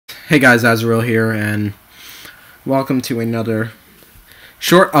Hey guys, Azrael here, and welcome to another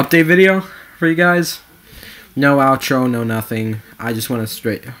short update video for you guys. No outro, no nothing. I just want to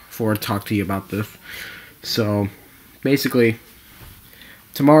straightforward talk to you about this. So, basically,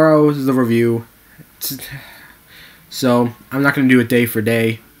 tomorrow is the review. So, I'm not going to do it day for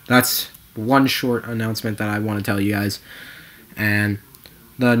day. That's one short announcement that I want to tell you guys. And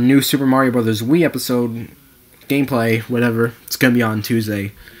the new Super Mario Bros. Wii episode, gameplay, whatever, it's going to be on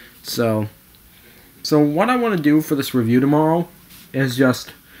Tuesday. So what I want to do for this review tomorrow is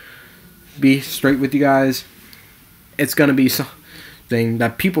just be straight with you guys. It's gonna be something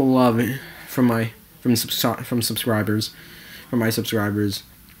that people love from my subscribers,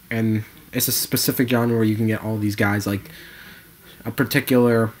 and it's a specific genre where you can get all these guys, like a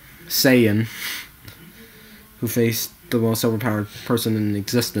particular Saiyan who faced the most overpowered person in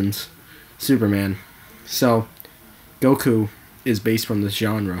existence, Superman. So Goku is based from this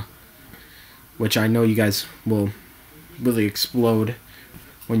genre, which I know you guys will really explode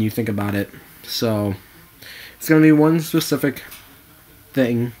when you think about it. So it's gonna be one specific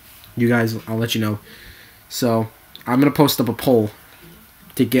thing, you guys. I'll let you know. So I'm gonna post up a poll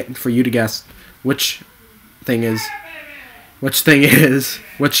for you to guess which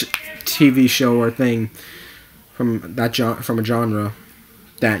TV show or thing from a genre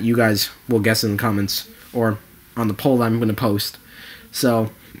that you guys will guess in the comments or on the poll that I'm going to post. So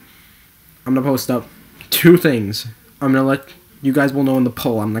I'm going to post up two things. I'm going to let you guys will know in the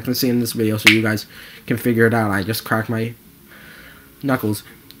poll. I'm not going to say in this video so you guys can figure it out. I just cracked my knuckles.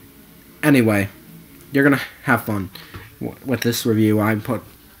 Anyway, you're going to have fun with this review. I put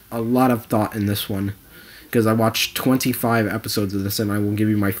a lot of thought in this one because I watched 25 episodes of this, and I will give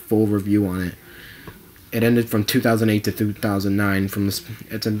you my full review on it. It ended from 2008 to 2009.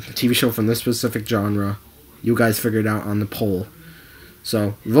 It's a TV show from this specific genre. You guys figured out on the poll.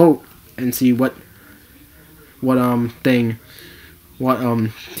 So vote and see what TV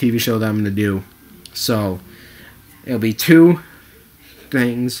show that I'm gonna do. So it'll be two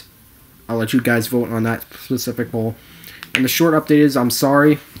things. I'll let you guys vote on that specific poll. And the short update is, I'm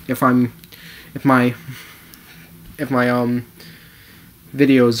sorry if my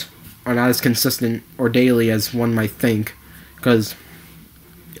videos are not as consistent or daily as one might think, because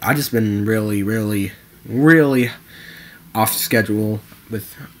I just been really off schedule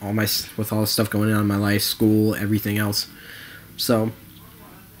with all the stuff going on in my life, school, everything else. So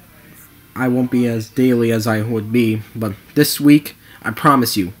I won't be as daily as I would be, but this week I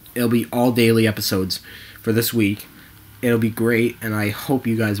promise you it'll be all daily episodes for this week. It'll be great, and I hope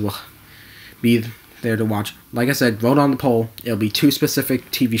you guys will be there to watch. Like I said, vote on the poll. It'll be two specific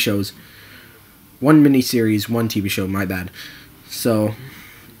TV shows. One miniseries, one TV show, my bad. So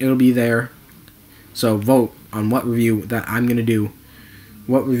it'll be there. So vote on what review that I'm going to do.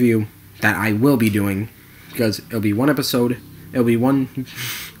 What review that I will be doing. Because it'll be one episode. It'll be one...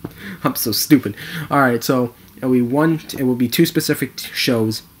 I'm so stupid. Alright, so it will be two specific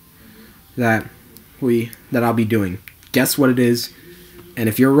shows that I'll be doing. Guess what it is. And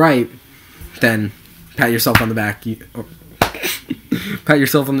if you're right, then pat yourself on the back. Pat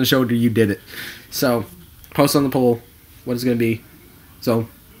yourself on the shoulder, you did it. So, post on the poll what it's going to be. So,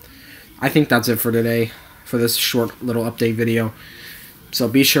 I think that's it for today, for this short little update video. So,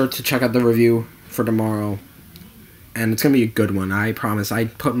 be sure to check out the review for tomorrow. And it's going to be a good one, I promise. I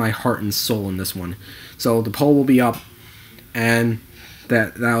put my heart and soul in this one. So, the poll will be up, and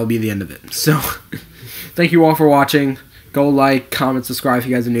that will be the end of it. So, thank you all for watching. Go like, comment, subscribe if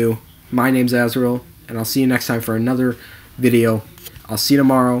you guys are new. My name's Azrael, and I'll see you next time for another video. I'll see you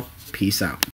tomorrow. Peace out.